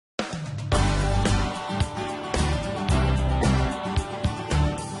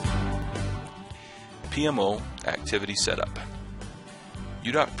PMO Activity Setup.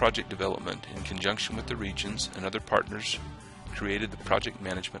 UDOC Project Development, in conjunction with the regions and other partners, created the Project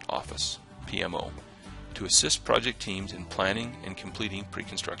Management Office, PMO, to assist project teams in planning and completing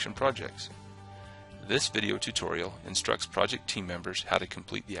pre-construction projects. This video tutorial instructs project team members how to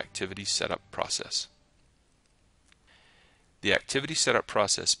complete the activity setup process. The activity setup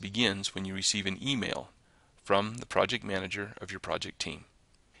process begins when you receive an email from the project manager of your project team.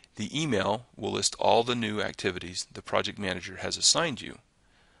 The email will list all the new activities the project manager has assigned you,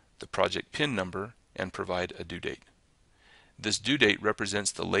 the project PIN number, and provide a due date. This due date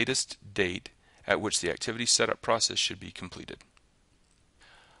represents the latest date at which the activity setup process should be completed.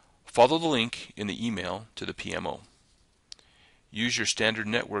 Follow the link in the email to the PMO. Use your standard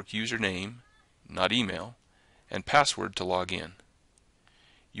network username, not email, and password to log in.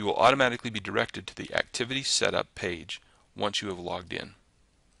 You will automatically be directed to the activity setup page once you have logged in.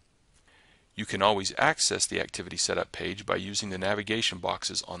 You can always access the activity setup page by using the navigation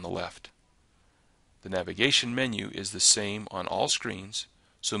boxes on the left. The navigation menu is the same on all screens,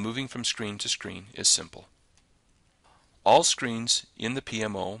 so moving from screen to screen is simple. All screens in the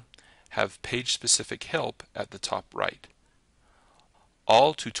PMO have page-specific help at the top right.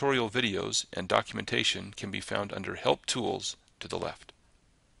 All tutorial videos and documentation can be found under Help Tools to the left.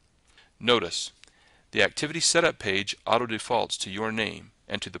 Notice, the activity setup page auto-defaults to your name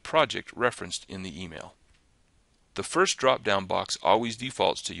and to the project referenced in the email. The first drop-down box always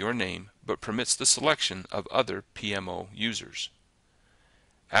defaults to your name but permits the selection of other PMO users.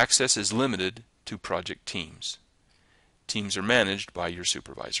 Access is limited to project teams. Teams are managed by your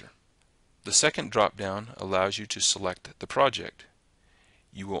supervisor. The second drop-down allows you to select the project.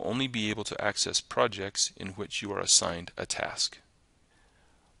 You will only be able to access projects in which you are assigned a task.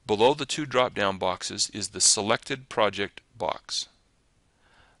 Below the two drop-down boxes is the Selected Project box.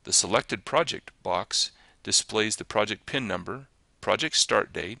 The Selected Project box displays the project PIN number, project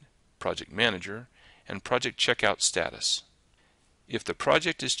start date, project manager, and project checkout status. If the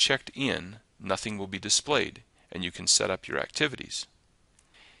project is checked in, nothing will be displayed, and you can set up your activities.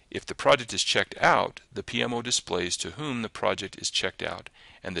 If the project is checked out, the PMO displays to whom the project is checked out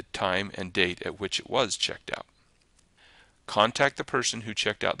and the time and date at which it was checked out. Contact the person who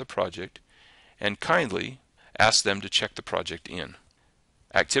checked out the project and kindly ask them to check the project in.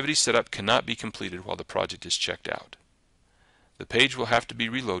 Activity setup cannot be completed while the project is checked out. The page will have to be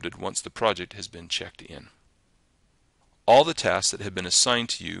reloaded once the project has been checked in. All the tasks that have been assigned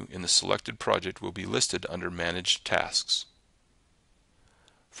to you in the selected project will be listed under Managed Tasks.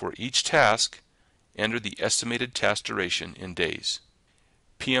 For each task, enter the estimated task duration in days.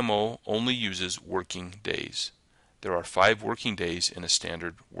 PMO only uses working days. There are 5 working days in a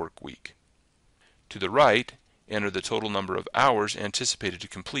standard work week. To the right, enter the total number of hours anticipated to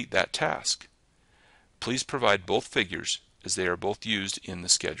complete that task. Please provide both figures as they are both used in the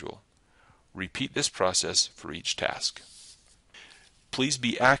schedule. Repeat this process for each task. Please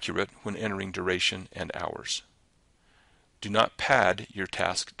be accurate when entering duration and hours. Do not pad your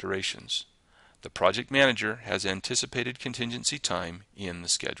task durations. The project manager has anticipated contingency time in the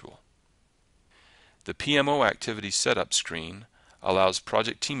schedule. The PMO Activity Setup screen allows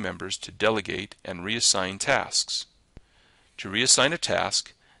project team members to delegate and reassign tasks. To reassign a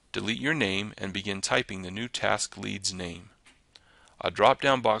task, delete your name and begin typing the new task lead's name. A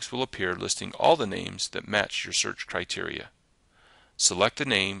drop-down box will appear listing all the names that match your search criteria. Select the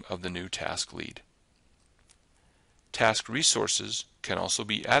name of the new task lead. Task resources can also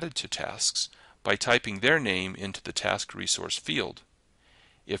be added to tasks by typing their name into the task resource field.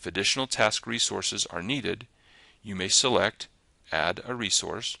 If additional task resources are needed, you may select Add a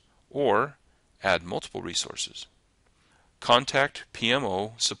resource or Add multiple resources. Contact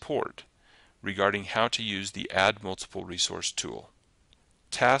PMO support regarding how to use the Add multiple resource tool.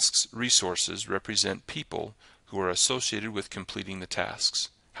 Tasks resources represent people who are associated with completing the tasks.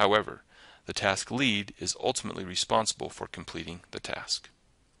 However, the task lead is ultimately responsible for completing the task.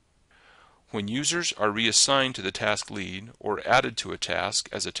 When users are reassigned to the task lead or added to a task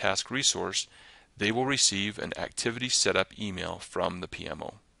as a task resource, they will receive an activity setup email from the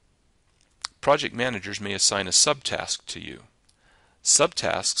PMO. Project managers may assign a subtask to you.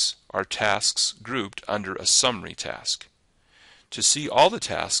 Subtasks are tasks grouped under a summary task. To see all the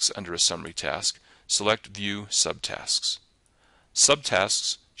tasks under a summary task, select View Subtasks.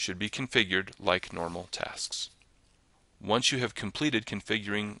 Subtasks should be configured like normal tasks. Once you have completed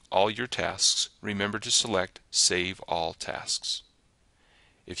configuring all your tasks, remember to select Save All Tasks.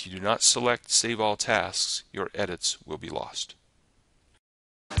 If you do not select Save All Tasks, your edits will be lost.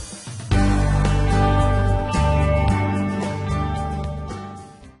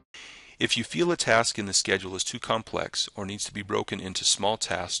 If you feel a task in the schedule is too complex or needs to be broken into small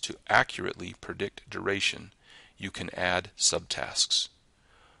tasks to accurately predict duration, you can add subtasks.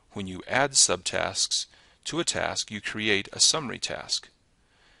 When you add subtasks to a task, you create a summary task.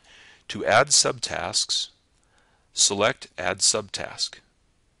 To add subtasks, select Add Subtask.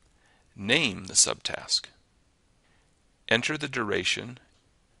 Name the subtask. Enter the duration.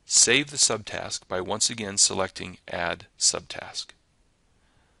 Save the subtask by once again selecting Add Subtask.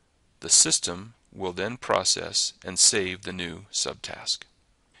 The system will then process and save the new subtask.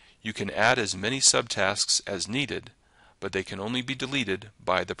 You can add as many subtasks as needed, but they can only be deleted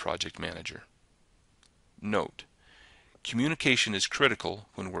by the project manager. Note: communication is critical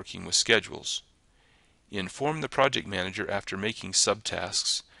when working with schedules. Inform the project manager after making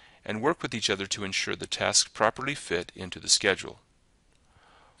subtasks and work with each other to ensure the tasks properly fit into the schedule.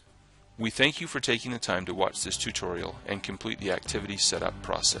 We thank you for taking the time to watch this tutorial and complete the activity setup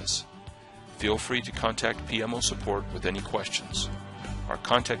process. Feel free to contact PMO support with any questions. Our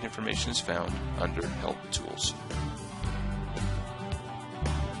contact information is found under Help Tools.